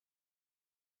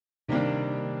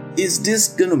Is this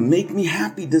gonna make me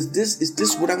happy? Is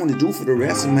this what I want to do for the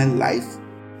rest of my life?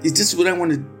 Is this what I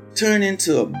want to turn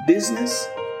into a business?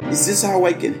 Is this how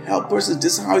I can help us? Is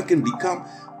this how I can become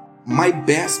my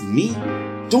best me?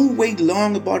 Don't wait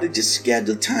long about it. Just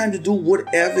schedule time to do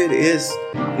whatever it is.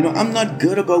 I'm not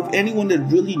good about anyone that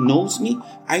really knows me.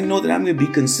 I know that I'm going to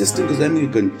be consistent because I'm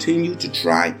going to continue to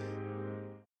try.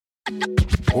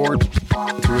 Born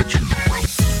to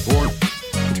Achieve. Born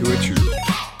to Achieve.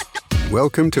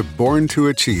 Welcome to Born to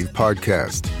Achieve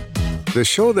podcast, the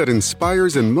show that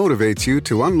inspires and motivates you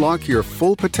to unlock your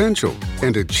full potential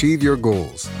and achieve your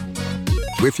goals.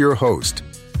 With your host,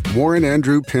 Warren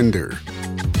Andrew Pinder.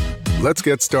 Let's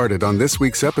get started on this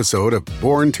week's episode of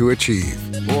Born to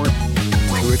Achieve. Born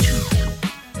to Achieve.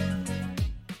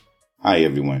 Hi,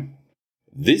 everyone.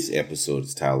 This episode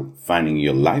is titled Finding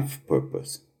Your Life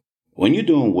Purpose. When you're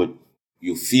doing what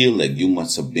you feel like you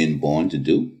must have been born to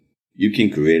do, you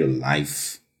can create a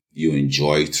life you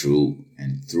enjoy through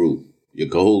and through. Your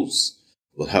goals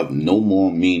will have no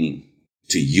more meaning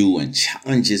to you, and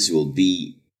challenges will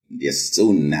be just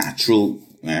so natural,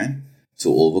 man,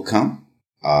 to overcome.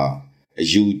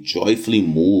 As you joyfully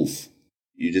move,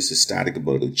 you're just ecstatic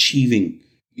about achieving,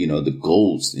 the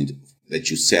goals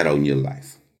that you set out in your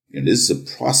life. This is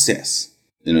a process,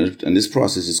 and this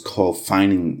process is called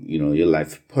finding, your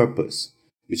life purpose,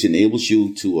 which enables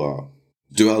you to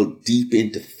dwell deep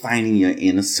into finding your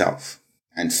inner self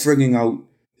and figuring out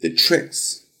the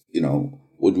tricks,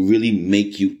 would really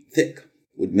make you tick,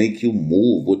 would make you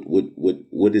move.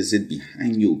 What is it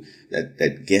behind you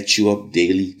that gets you up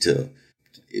daily to,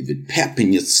 if it pep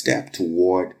in your step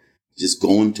toward just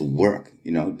going to work,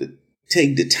 to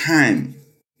take the time,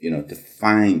 to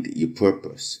find your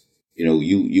purpose.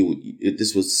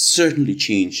 This will certainly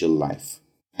change your life.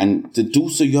 And to do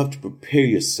so, you have to prepare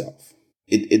yourself.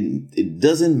 It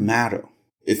doesn't matter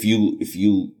if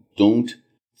you don't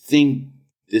think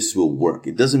this will work.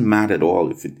 It doesn't matter at all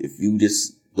if you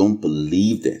just don't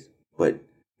believe it. But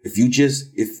if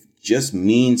just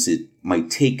means it might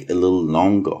take a little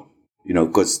longer,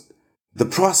 because the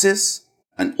process,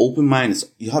 an open mind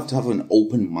is, you have to have an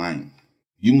open mind.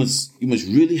 You must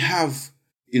really have,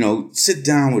 sit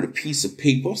down with a piece of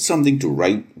paper, something to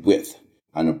write with,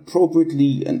 and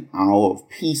appropriately an hour of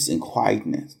peace and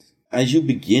quietness. As you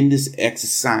begin this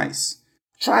exercise,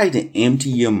 try to empty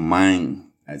your mind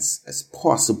as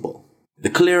possible. The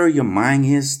clearer your mind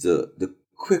is, the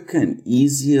quicker and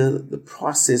easier the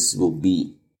process will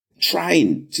be. Try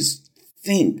and just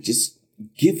think, just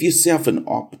give yourself an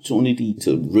opportunity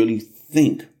to really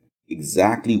think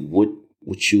exactly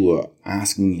what you are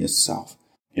asking yourself.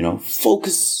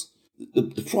 Focus.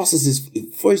 The process is,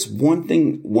 first, one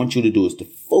thing I want you to do is to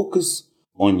focus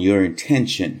on your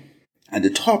intention. At the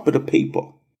top of the paper,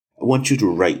 I want you to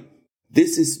write,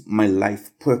 this is my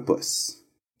life purpose.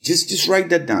 Just write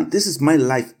that down. This is my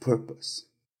life purpose.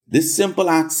 This simple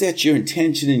act sets your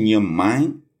intention in your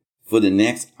mind for the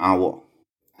next hour.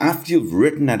 After you've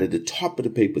written that at the top of the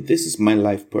paper, this is my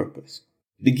life purpose.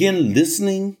 Begin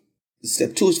listening.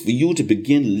 Step 2 is for you to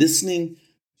begin listening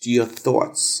to your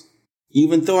thoughts,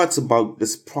 even thoughts about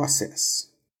this process.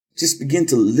 Just begin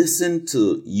to listen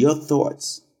to your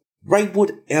thoughts. Write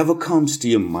whatever comes to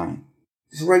your mind.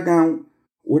 Just write down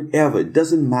whatever. It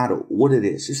doesn't matter what it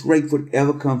is. Just write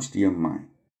whatever comes to your mind.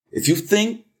 If you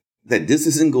think that this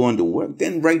isn't going to work,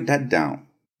 then write that down.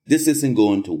 This isn't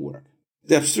going to work.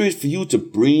 Step 3 is for you to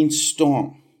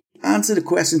brainstorm. Answer the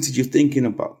questions that you're thinking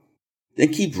about.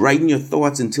 Then keep writing your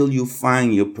thoughts until you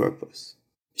find your purpose.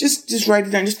 Just write it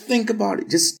down. Just think about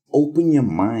it. Just open your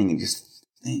mind and just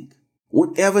think.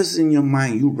 Whatever's in your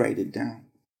mind, you write it down.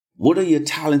 What are your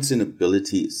talents and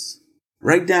abilities?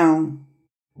 Write down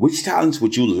which talents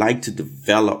would you like to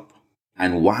develop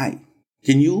and why.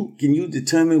 Can you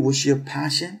determine what's your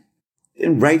passion?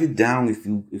 Then write it down if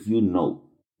you know.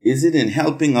 Is it in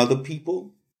helping other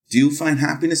people? Do you find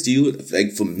happiness?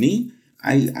 Like for me,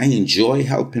 I enjoy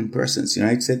helping persons.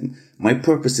 I said my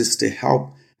purpose is to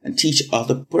help and teach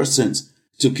other persons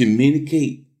to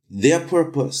communicate their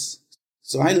purpose.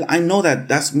 So I know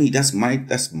that's me. That's my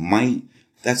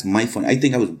fun. I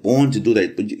think I was born to do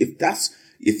that. But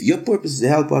if your purpose is to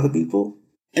help other people,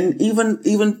 and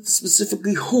even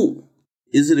specifically who?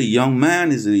 Is it a young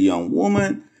man? Is it a young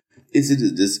woman? Is it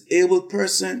a disabled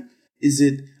person? Is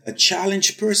it a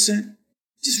challenged person?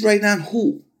 Just write down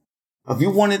who. Have you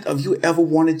ever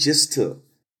wanted just to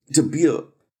be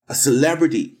a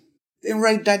celebrity? Then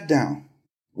write that down.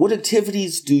 What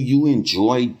activities do you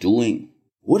enjoy doing?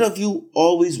 What have you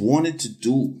always wanted to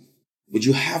do, but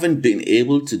you haven't been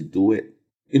able to do it?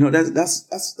 That's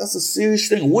a serious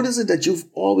thing. What is it that you've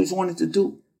always wanted to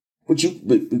do,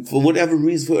 but for whatever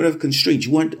reason, for whatever constraint,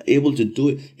 you weren't able to do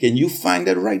it. Can you find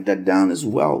that? Write that down as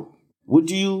well. What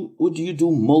do you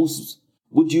do most?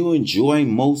 What do you enjoy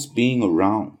most being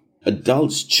around?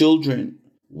 Adults, children.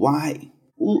 Why?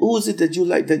 Who is it that you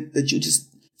like, that you just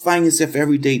find yourself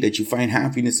every day, that you find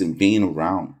happiness in being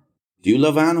around? Do you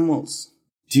love animals?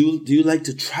 Do you like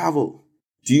to travel?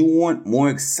 Do you want more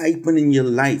excitement in your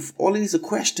life? All of these are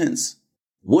questions.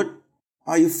 What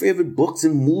are your favorite books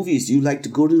and movies? Do you like to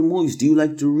go to the movies? Do you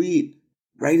like to read?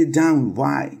 Write it down.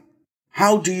 Why?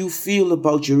 How do you feel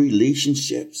about your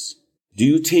relationships? Do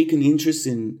you take an interest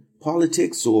in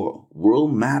politics or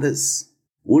world matters?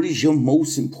 What is your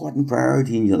most important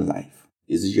priority in your life?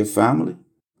 Is it your family?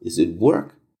 Is it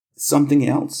work? Something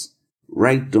else?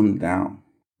 Write them down.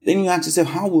 Then you ask yourself,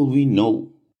 how will we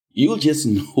know? You'll just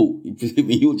know.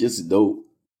 You'll just know.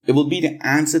 It will be the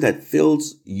answer that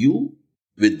fills you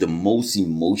with the most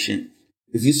emotion.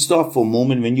 If you stop for a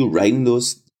moment when you're writing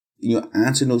those, you're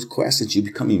answering those questions, you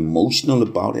become emotional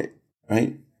about it,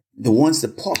 right? The ones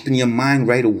that pop in your mind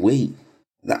right away.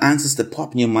 The answers that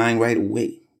pop in your mind right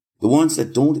away. The ones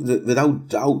that don't, without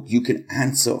doubt, you can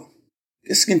answer.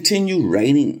 Just continue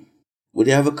writing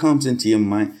whatever comes into your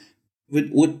mind. With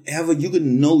whatever you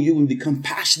can know, you can become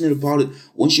passionate about it.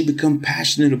 Once you become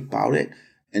passionate about it,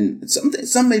 and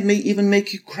some may even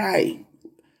make you cry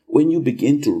when you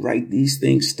begin to write these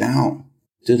things down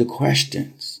to the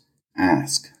questions.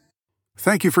 Ask.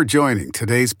 Thank you for joining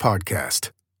today's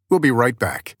podcast. We'll be right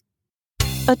back.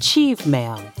 Achieve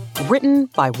Man, written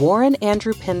by Warren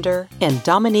Andrew Pinder and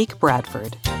Dominique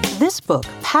Bradford. This book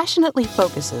passionately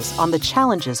focuses on the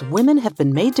challenges women have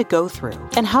been made to go through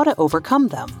and how to overcome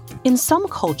them. In some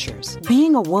cultures,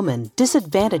 being a woman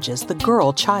disadvantages the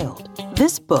girl child.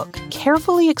 This book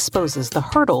carefully exposes the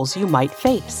hurdles you might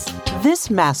face. This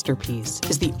masterpiece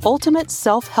is the ultimate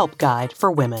self-help guide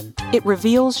for women. It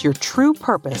reveals your true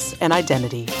purpose and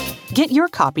identity. Get your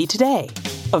copy today.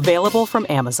 Available from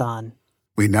Amazon.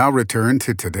 We now return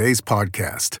to today's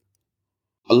podcast.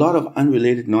 A lot of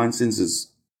unrelated nonsense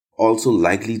is also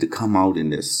likely to come out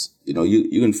in this. You know,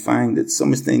 you can find that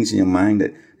some things in your mind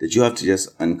that you have to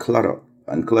just unclutter,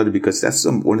 because that's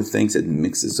one of the things that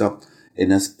mixes up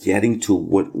in us getting to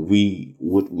what we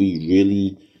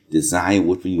really desire,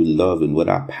 what we love, and what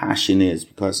our passion is,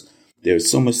 because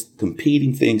there's so much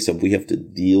competing things that we have to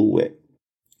deal with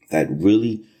that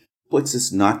really puts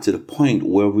us not to the point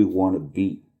where we want to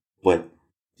be. But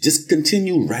just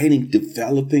continue writing,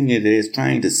 developing it is,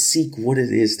 trying to seek what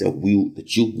it is that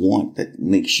you want, that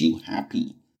makes you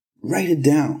happy. Write it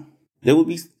down. There will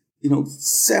be,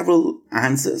 several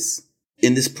answers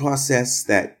in this process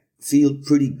that feel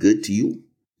pretty good to you.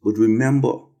 But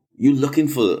remember, you're looking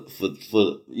for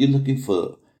the you're looking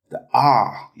for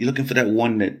that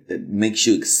one that makes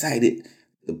you excited,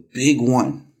 the big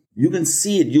one. You can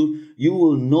see it. You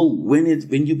will know when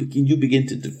you begin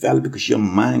to develop, because your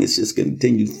mind is just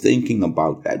continue thinking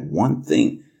about that one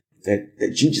thing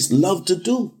that you just love to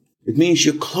do. It means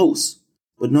you're close,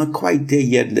 but not quite there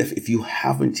yet. If you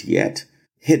haven't yet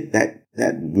hit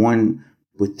that one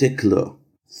particular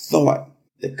thought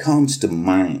that comes to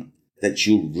mind that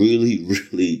you really,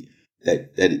 really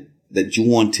that you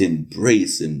want to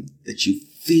embrace, and that you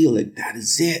feel like that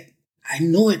is it. I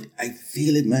know it. I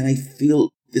feel it, man. I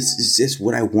feel this is just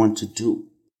what I want to do.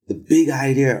 The big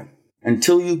idea.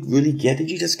 Until you really get it,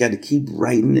 you just got to keep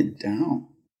writing it down.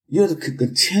 You have to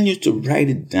continue to write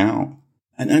it down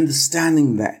and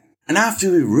understanding that. And after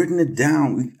you've written it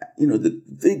down, the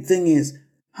big thing is,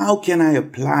 how can I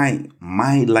apply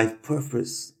my life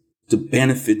purpose to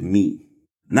benefit me?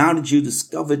 Now that you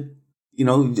discovered,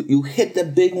 you hit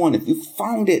that big one. If you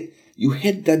found it, you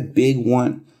hit that big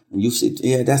one and you say,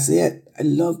 yeah, that's it. I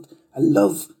love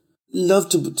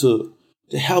to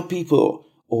help people,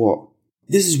 or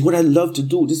this is what I love to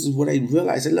do. This is what I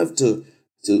realize. I love to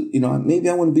maybe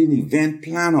I want to be an event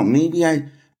planner. Maybe I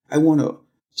want to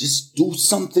just do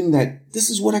something that this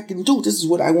is what I can do. This is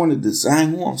what I want to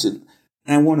design homes, and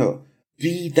I want to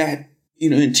be that,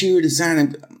 interior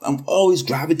designer. I'm always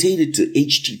gravitated to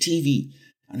HGTV,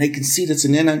 and I can see this,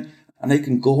 and then I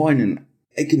can go on and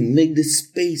I can make this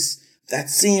space, that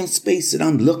same space that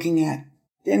I'm looking at.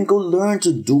 Then go learn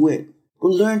to do it. Go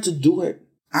learn to do it.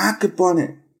 Act upon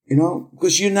it,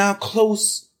 because you're now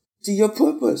close to your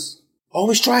purpose.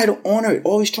 Always try to honor it.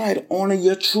 Always try to honor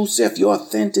your true self, your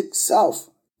authentic self.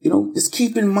 Just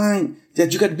keep in mind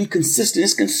that you got to be consistent.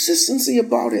 There's consistency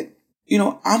about it.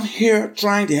 I'm here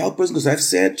trying to help us, because I've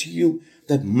said to you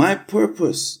that my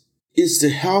purpose is to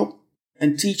help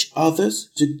and teach others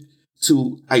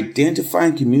to identify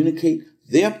and communicate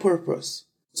their purpose.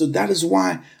 So that is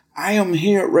why I am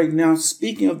here right now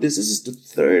speaking of this. This is the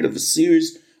third of a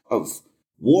series of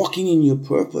walking in your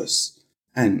purpose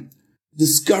and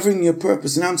discovering your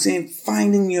purpose. And I'm saying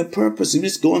finding your purpose. And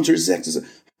just going through this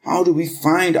exercise. How do we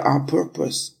find our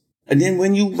purpose? And then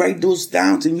when you write those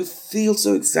down and you feel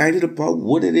so excited about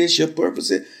what it is your purpose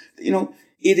is,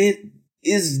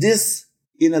 is this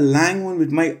in alignment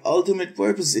with my ultimate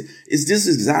purpose? Is this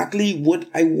exactly what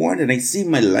I want and I see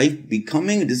my life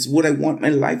becoming? This is what I want my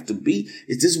life to be?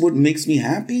 Is this what makes me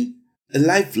happy? A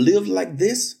life lived like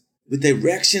this with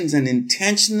directions and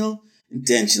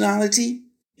intentionality?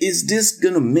 Is this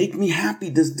going to make me happy?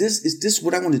 Is this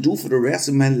what I want to do for the rest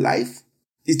of my life?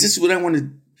 Is this what I want to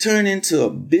turn into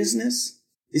a business?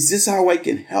 Is this how I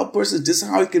can help us? Is this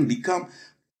how I can become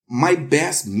my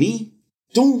best me?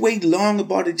 Don't wait long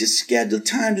about it. Just schedule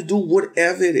time to do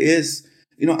whatever it is.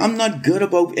 I'm not good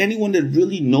about anyone that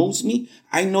really knows me.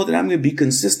 I know that I'm going to be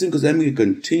consistent because I'm going to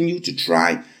continue to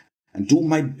try and do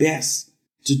my best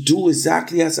to do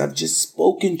exactly as I've just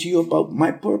spoken to you about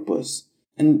my purpose.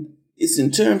 And it's in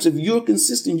terms of you're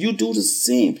consistent. You do the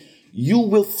same. You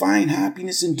will find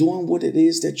happiness in doing what it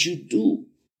is that you do.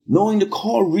 Knowing the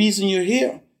core reason you're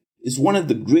here is one of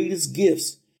the greatest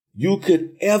gifts you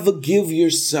could ever give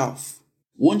yourself.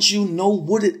 Once you know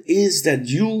what it is that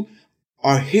you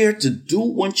are here to do,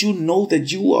 once you know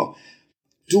that you are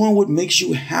doing what makes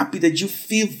you happy, that you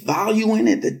feel value in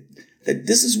it, that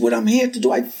this is what I'm here to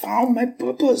do. I found my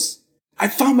purpose.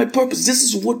 This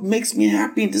is what makes me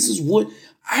happy. And this is what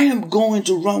I am going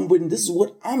to run with. And this is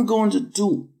what I'm going to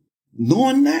do.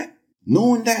 Knowing that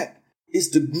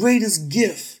is the greatest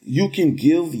gift you can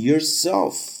give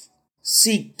yourself.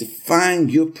 Seek to find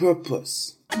your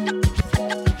purpose.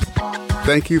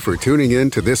 Thank you for tuning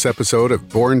in to this episode of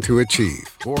Born to Achieve.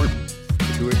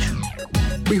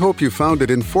 We hope you found it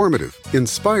informative,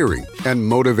 inspiring, and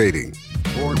motivating.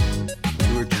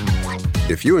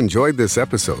 If you enjoyed this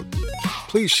episode,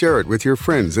 please share it with your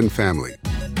friends and family.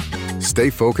 Stay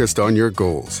focused on your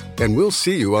goals, and we'll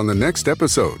see you on the next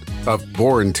episode of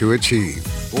Born to Achieve.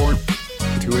 Born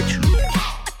to Achieve.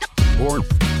 Born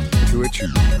to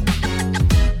Achieve.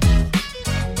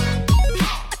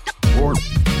 Born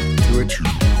to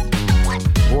Achieve.